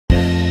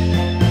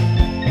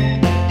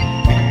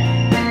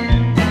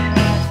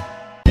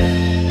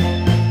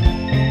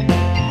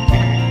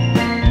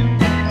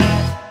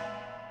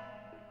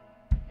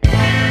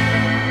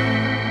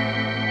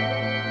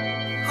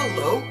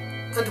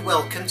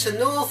welcome to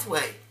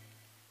Northway.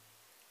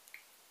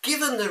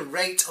 Given the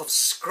rate of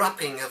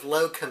scrapping of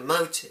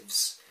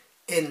locomotives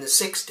in the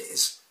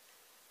 60s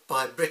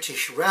by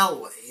British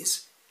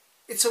Railways,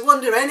 it's a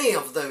wonder any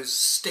of those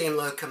steam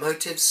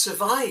locomotives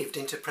survived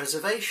into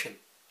preservation.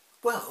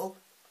 Well,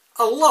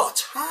 a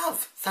lot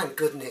have, thank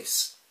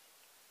goodness.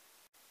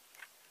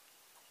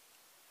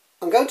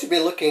 I'm going to be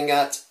looking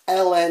at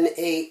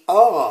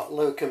LNER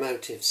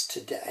locomotives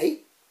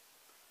today.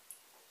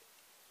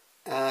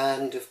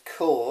 And of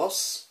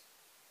course,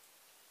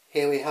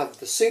 here we have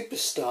the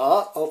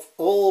superstar of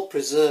all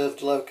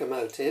preserved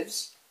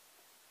locomotives,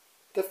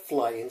 the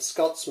Flying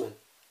Scotsman.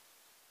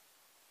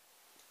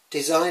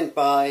 Designed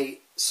by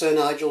Sir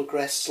Nigel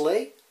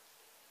Gresley,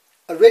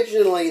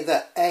 originally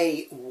the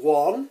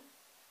A1,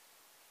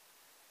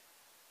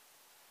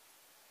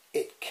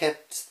 it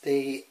kept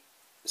the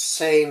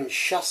same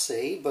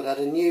chassis but had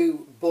a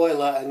new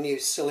boiler and new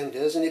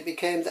cylinders, and it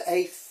became the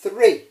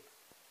A3.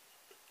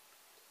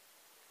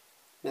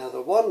 Now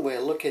the one we're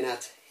looking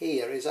at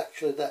here is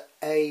actually the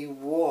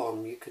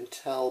A1, you can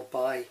tell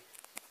by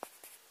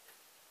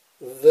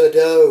the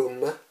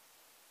dome,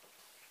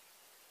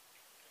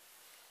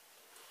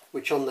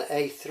 which on the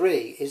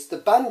A3 is the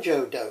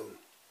banjo dome.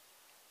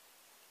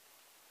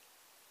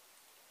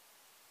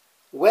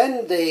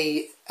 When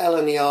the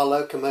LNER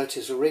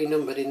locomotives were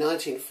renumbered in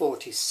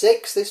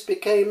 1946, this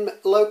became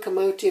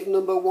locomotive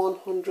number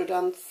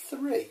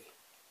 103.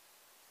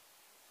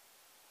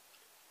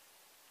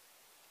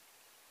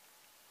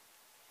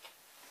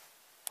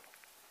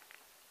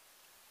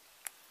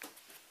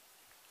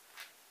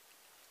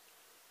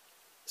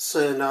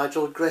 Sir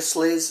Nigel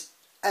Gresley's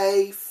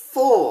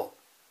A4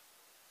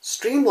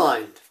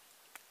 streamlined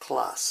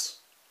class.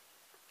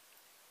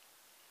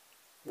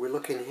 We're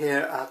looking here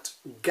at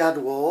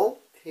Gadwall,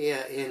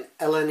 here in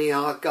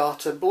LNER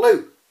Garter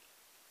Blue.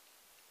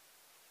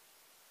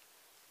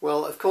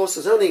 Well, of course,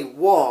 there's only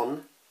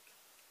one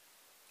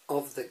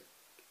of the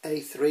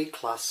A3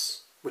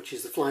 class, which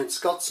is the Flying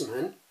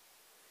Scotsman,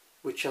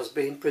 which has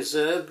been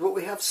preserved, but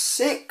we have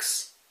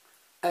 6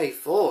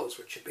 A4s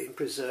which have been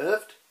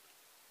preserved.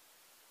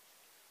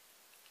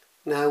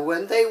 Now,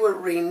 when they were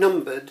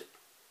renumbered,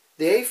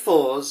 the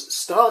A4s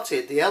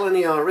started the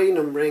LNER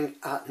renumbering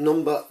at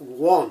number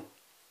 1.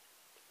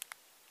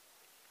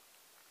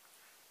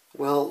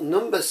 Well,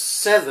 number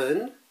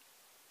 7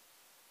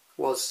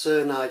 was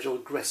Sir Nigel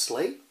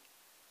Gresley.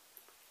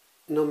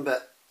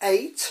 Number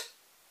 8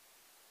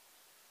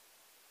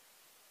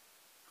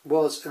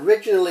 was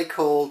originally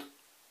called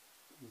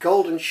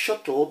Golden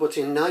Shuttle, but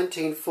in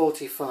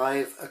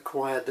 1945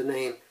 acquired the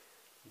name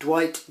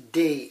Dwight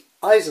D.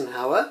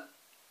 Eisenhower.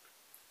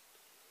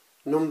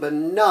 Number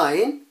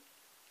 9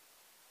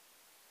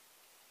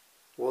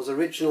 was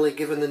originally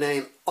given the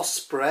name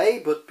Osprey,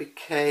 but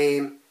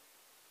became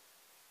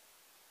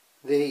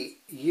the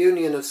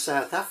Union of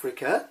South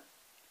Africa.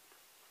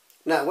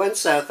 Now, when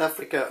South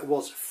Africa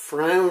was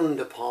frowned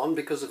upon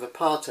because of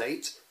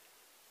apartheid,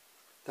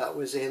 that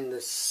was in the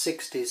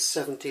 60s,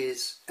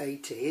 70s,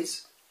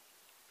 80s,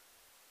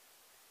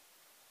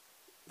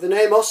 the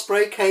name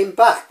Osprey came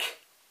back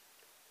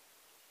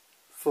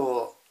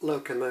for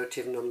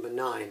locomotive number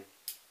 9.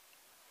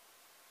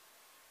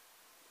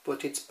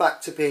 But it's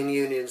back to being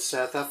Union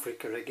South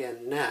Africa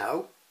again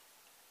now.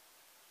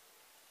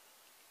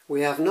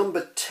 We have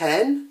number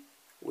 10,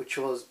 which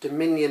was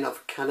Dominion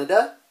of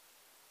Canada.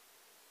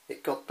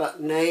 It got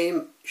that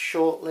name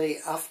shortly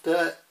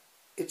after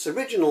its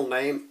original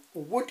name,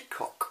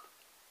 Woodcock.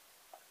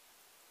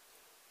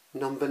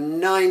 Number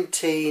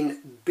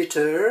 19,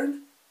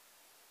 Bittern.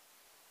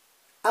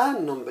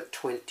 And number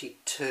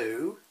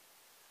 22,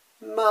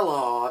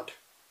 Mallard,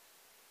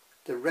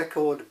 the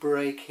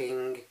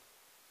record-breaking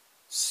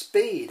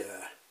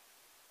speeder.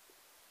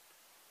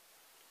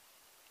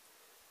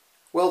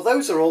 Well,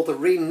 those are all the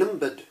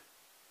renumbered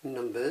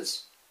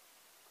numbers.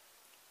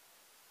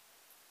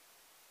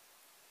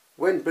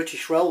 When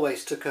British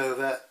Railways took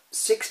over,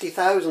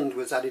 60,000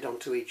 was added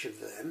onto each of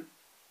them.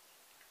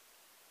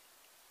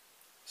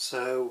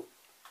 So,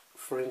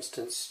 for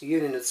instance,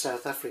 Union of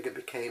South Africa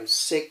became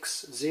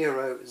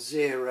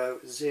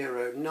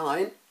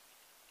 60009.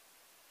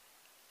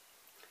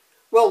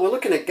 Well, we're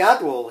looking at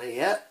Gadwall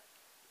here.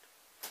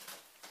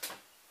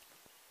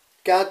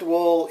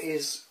 Gadwall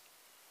is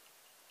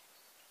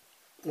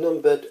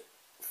numbered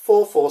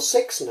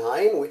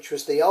 4469, which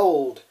was the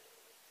old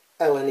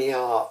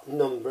LNER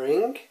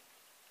numbering.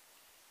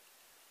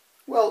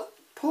 Well,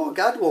 poor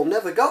Gadwall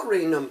never got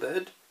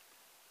renumbered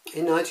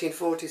in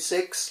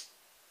 1946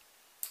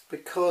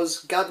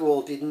 because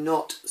Gadwall did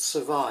not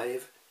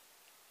survive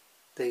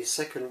the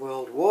Second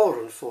World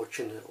War,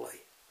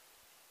 unfortunately.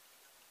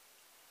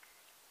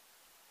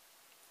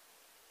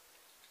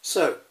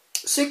 So,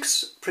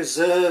 6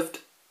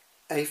 preserved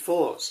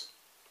A4s.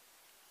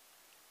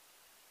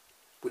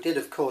 We did,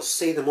 of course,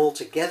 see them all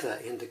together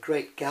in the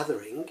Great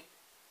Gathering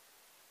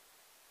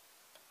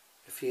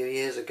a few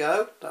years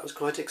ago. That was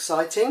quite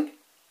exciting.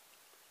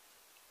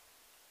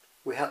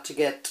 We had to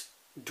get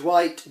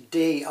Dwight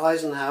D.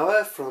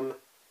 Eisenhower from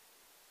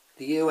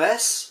the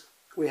US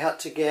we had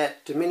to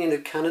get Dominion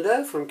of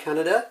Canada from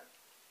Canada,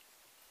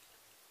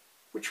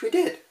 which we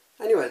did.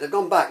 Anyway, they've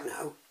gone back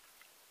now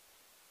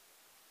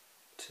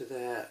to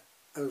their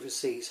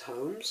overseas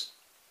homes.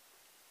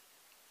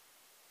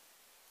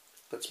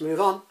 Let's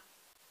move on.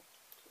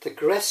 The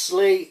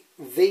Gresley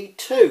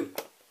V2.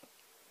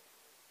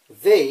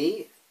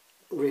 V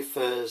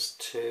refers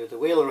to the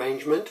wheel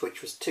arrangement,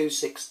 which was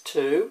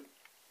 262.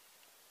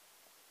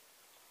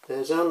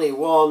 There's only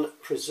one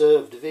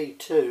preserved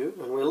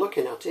V2, and we're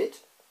looking at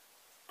it.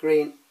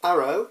 Green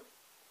arrow.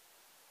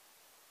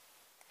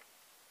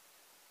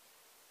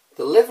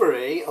 The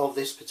livery of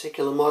this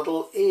particular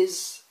model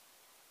is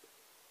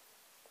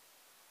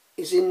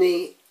in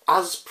the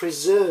as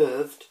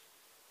preserved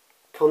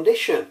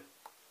condition.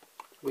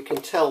 We can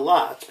tell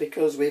that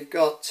because we've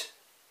got,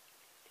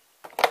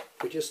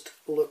 if we just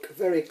look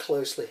very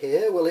closely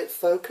here, will it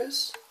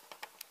focus?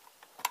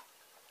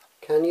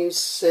 Can you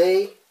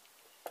see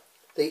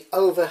the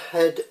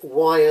overhead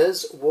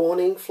wires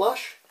warning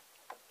flash?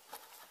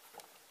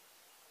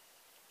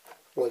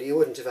 Well, you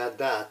wouldn't have had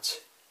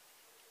that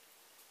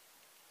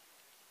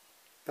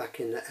back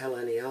in the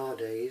LNER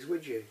days,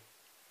 would you?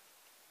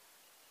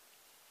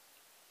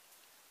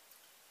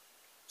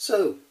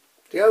 So,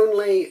 the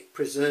only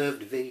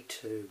preserved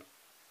V2.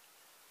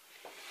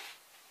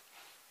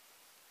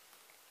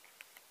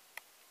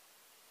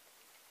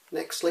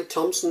 Nextly,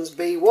 Thompson's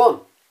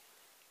B1.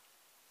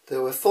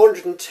 There were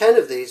 410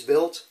 of these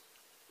built,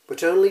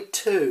 but only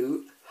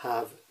 2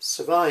 have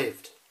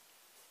survived.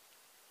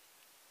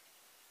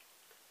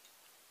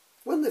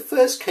 When they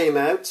first came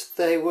out,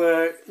 they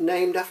were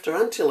named after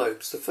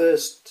antelopes. The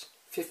first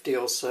 50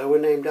 or so were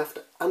named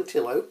after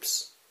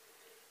antelopes,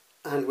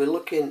 and we're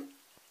looking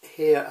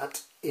here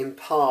at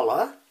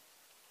Impala,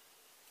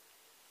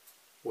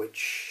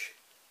 which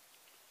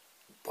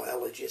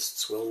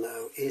biologists will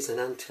know is an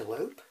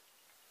antelope.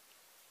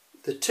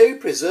 The 2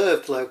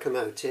 preserved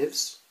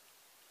locomotives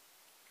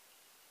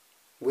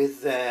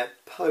with their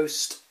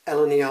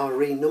post-LNER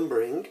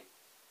renumbering,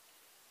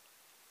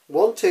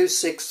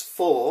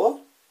 1264,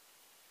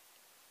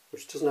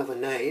 which doesn't have a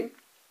name,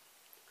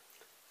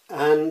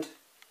 and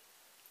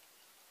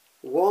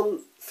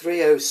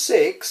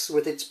 1306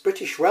 with its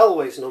British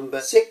Railways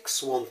number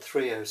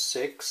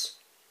 61306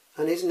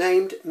 and is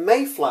named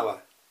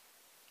Mayflower,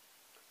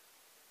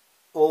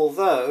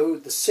 although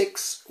the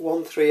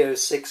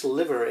 61306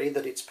 livery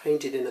that it's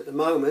painted in at the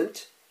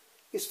moment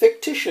is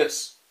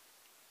fictitious.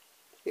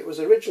 It was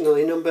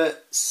originally number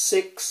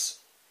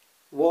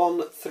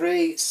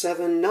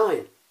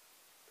 61379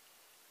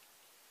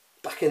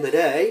 back in the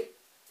day,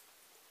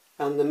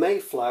 and the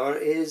Mayflower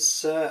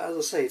is, as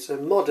I say, it's a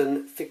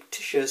modern,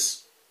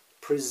 fictitious,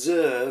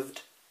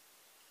 preserved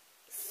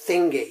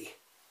thingy.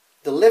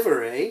 The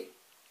livery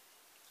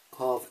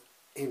of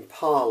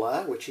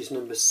Impala, which is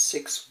number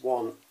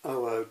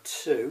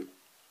 61002,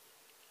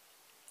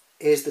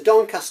 is the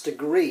Doncaster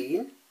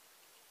Green.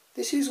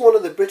 This is one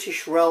of the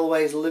British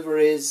Railways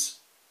liveries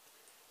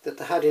that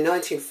they had in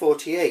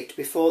 1948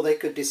 before they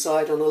could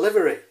decide on a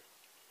livery.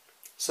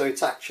 So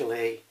it's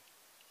actually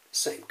the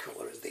same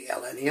colour as the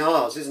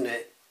LNERs, isn't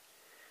it?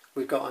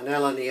 We've got an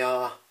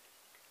LNER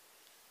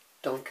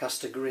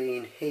Doncaster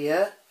Green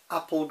here,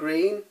 Apple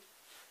Green,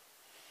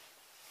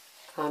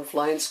 and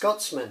Flying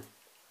Scotsman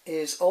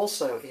is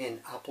also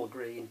in Apple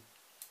Green.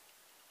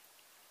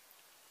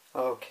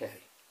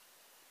 Okay,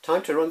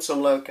 time to run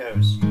some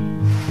locos.